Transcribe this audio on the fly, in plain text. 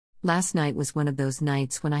Last night was one of those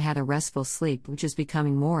nights when I had a restful sleep, which is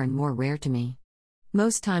becoming more and more rare to me.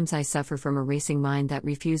 Most times I suffer from a racing mind that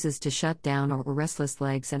refuses to shut down, or restless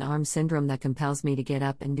legs and arm syndrome that compels me to get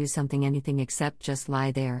up and do something, anything except just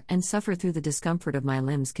lie there and suffer through the discomfort of my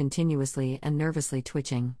limbs continuously and nervously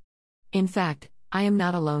twitching. In fact, I am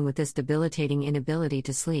not alone with this debilitating inability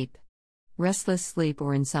to sleep. Restless sleep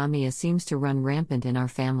or insomnia seems to run rampant in our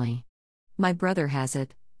family. My brother has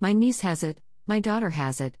it, my niece has it, my daughter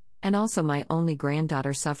has it, and also my only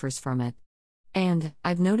granddaughter suffers from it. And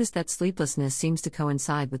I've noticed that sleeplessness seems to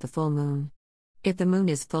coincide with the full moon. If the moon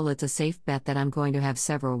is full, it's a safe bet that I'm going to have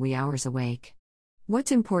several wee hours awake.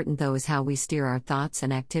 What's important though is how we steer our thoughts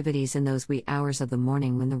and activities in those wee hours of the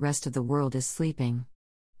morning when the rest of the world is sleeping.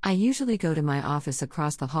 I usually go to my office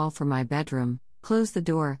across the hall from my bedroom, close the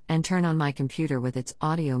door, and turn on my computer with its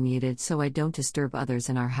audio muted so I don't disturb others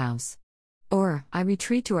in our house. Or, I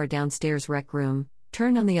retreat to our downstairs rec room,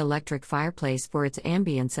 turn on the electric fireplace for its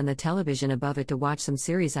ambience and the television above it to watch some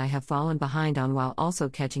series I have fallen behind on, while also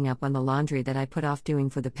catching up on the laundry that I put off doing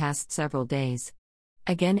for the past several days.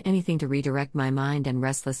 Again, anything to redirect my mind and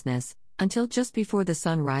restlessness, until just before the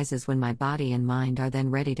sun rises, when my body and mind are then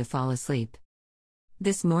ready to fall asleep.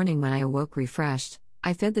 This morning when I awoke refreshed,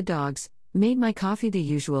 I fed the dogs, made my coffee, the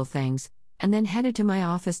usual things, and then headed to my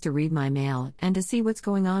office to read my mail and to see what's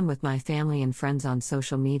going on with my family and friends on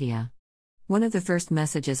social media. One of the first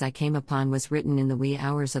messages I came upon was written in the wee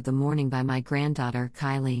hours of the morning by my granddaughter,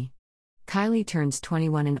 Kylie. Kylie turns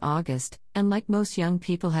 21 in August, and like most young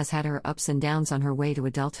people has had her ups and downs on her way to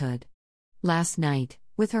adulthood. Last night,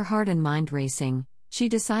 with her heart and mind racing, she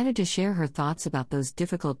decided to share her thoughts about those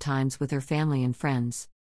difficult times with her family and friends.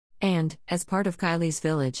 And, as part of Kylie's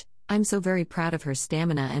village, I'm so very proud of her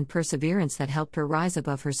stamina and perseverance that helped her rise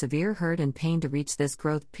above her severe hurt and pain to reach this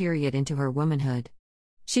growth period into her womanhood.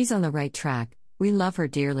 She's on the right track, we love her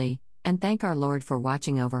dearly, and thank our Lord for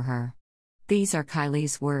watching over her. These are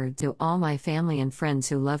Kylie's words to all my family and friends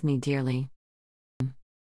who love me dearly.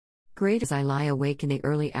 Great. As I lie awake in the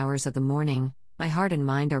early hours of the morning, my heart and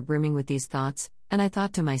mind are brimming with these thoughts, and I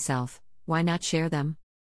thought to myself, why not share them?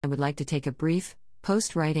 I would like to take a brief,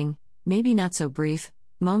 post-writing, maybe not so brief,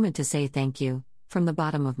 moment to say thank you, from the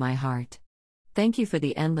bottom of my heart. Thank you for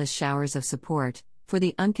the endless showers of support, for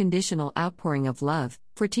the unconditional outpouring of love,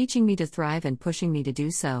 for teaching me to thrive and pushing me to do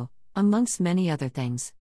so, amongst many other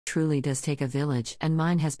things. It truly does take a village, and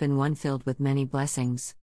mine has been one filled with many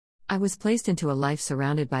blessings. I was placed into a life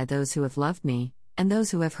surrounded by those who have loved me, and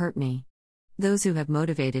those who have hurt me. Those who have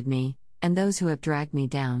motivated me, and those who have dragged me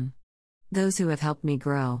down. Those who have helped me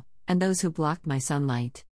grow, and those who blocked my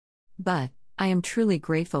sunlight. But I am truly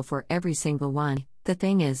grateful for every single one. The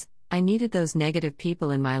thing is, I needed those negative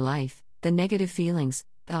people in my life, the negative feelings,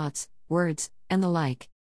 thoughts, words, and the like.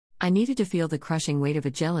 I needed to feel the crushing weight of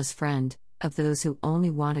a jealous friend, of those who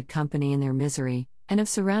only wanted company in their misery, and of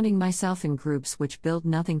surrounding myself in groups which build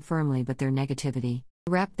nothing firmly but their negativity.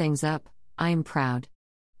 To wrap things up, I am proud.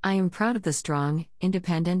 I am proud of the strong,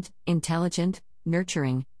 independent, intelligent,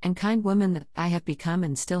 nurturing, and kind woman that I have become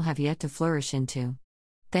and still have yet to flourish into.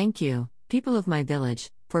 Thank you, people of my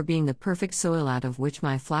village, for being the perfect soil out of which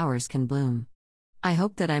my flowers can bloom. I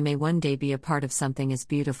hope that I may one day be a part of something as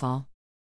beautiful.